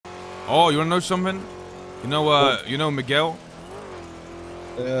Oh, you wanna know something? You know Miguel?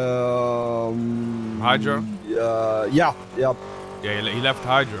 Hydra? Yeah. Yeah, he left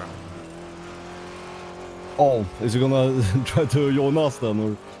Hydra. Oh, is he gonna try to join us then,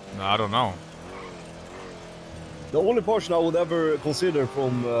 or? No, I don't know. The only person I would ever consider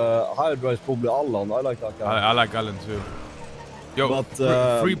from Hydra is probably Allan. I like that guy. I like Alan too. Yo,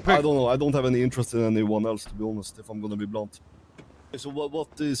 but free pick. I don't know. I don't have any interest in anyone else, to be honest. If I'm gonna be blunt. So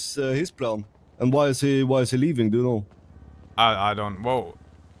what is his plan? And why is he leaving? Do you know? I don't. Whoa.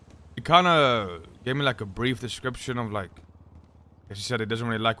 He kind of gave me like a brief description of like. He said he doesn't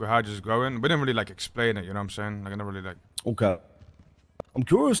really like where Hydra's going. We didn't really like explain it. You know what I'm saying? Like I never really like. Okay. I'm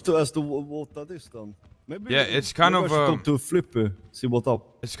curious as to what that is then. Maybe. Yeah, it's kind of. I should talk to Flippy. See what's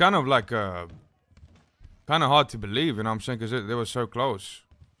up. It's kind of like kind of hard to believe. You know what I'm saying? Because they were so close.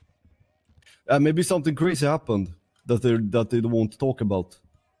 Maybe something crazy happened that they don't want to talk about.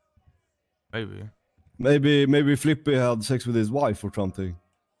 Maybe. Maybe Flippy had sex with his wife or something.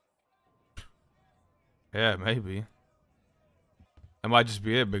 Yeah, maybe. That might just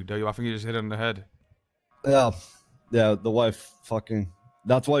be it, Big W. I think you just hit it on the head. Yeah, the wife fucking.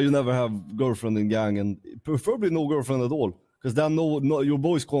 That's why you never have girlfriend in gang, and preferably no girlfriend at all, because then no your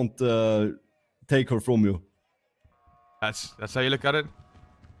boys can't take her from you. That's how you look at it.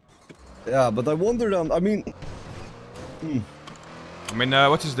 Yeah, but I wonder then. I mean,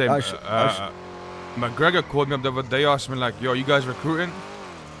 what's his name? McGregor called me up the other day, asked me like, "Yo, you guys recruiting?"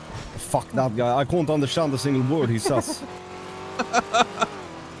 Fuck that guy. I can't understand a single word he says.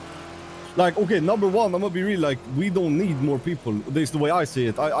 Like, okay, number one, I'm gonna be real. Like, we don't need more people. This is the way I see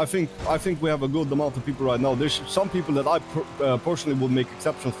it. I think we have a good amount of people right now. There's some people that I personally would make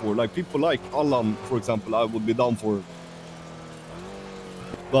exceptions for. Like people like Allan, for example, I would be down for.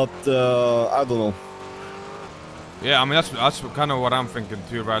 But I don't know. Yeah, I mean that's kind of what I'm thinking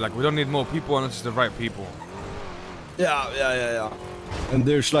too, right? Like we don't need more people unless it's the right people. Yeah. And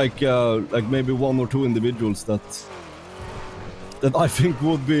there's like maybe one or two individuals that I think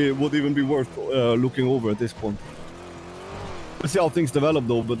would even be worth looking over at this point. We'll see how things develop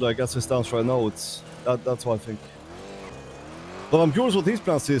though, but like as it stands right now, that's what I think. But I'm curious what his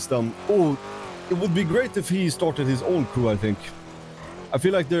plans is then. Oh, it would be great if he started his own crew, I think. I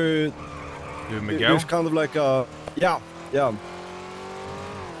feel like there's kind of like a yeah.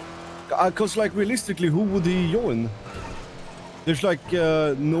 Cause like realistically, who would he join? There's like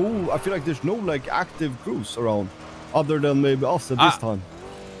I feel like there's no like active crews around. Other than maybe us at this time.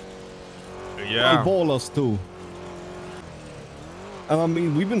 Yeah. I'll ball us too. And I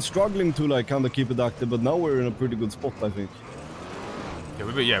mean, we've been struggling to like kind of keep it active, but now we're in a pretty good spot, I think. Yeah,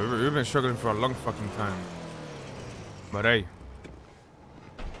 we've been struggling for a long fucking time. But hey,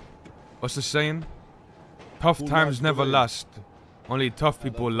 what's the saying? Tough times never last. Only tough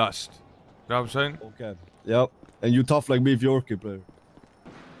people last. You know what I'm saying? Okay. Yep. And you tough like beef Yorkie player.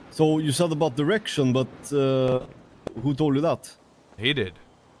 So you said about direction, but who told you that? He did.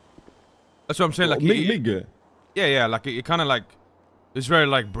 That's what I'm saying. Like Miguel. Yeah. Like he kind of like, it's very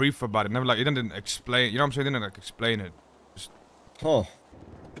like brief about it. Never like he didn't explain. You know what I'm saying? He didn't like explain it. Huh.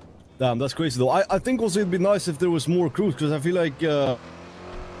 Damn, that's crazy though. I think also it'd be nice if there was more crews, because I feel like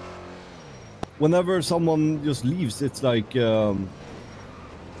whenever someone just leaves, it's like and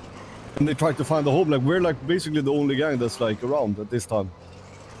they try to find a home. Like we're like basically the only gang that's like around at this time.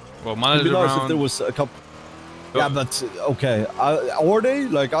 Well, it'd be nice if there was a couple. Yeah, but okay. Are they?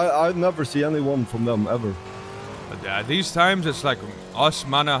 Like I never see anyone from them ever. But yeah, these times it's like us,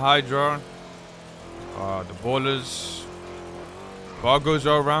 Mana, Hydra, the Ballers, Bargos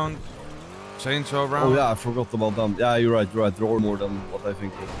are around, Saints are around. Oh yeah, I forgot about them. Yeah, you're right. There are more than what I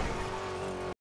think.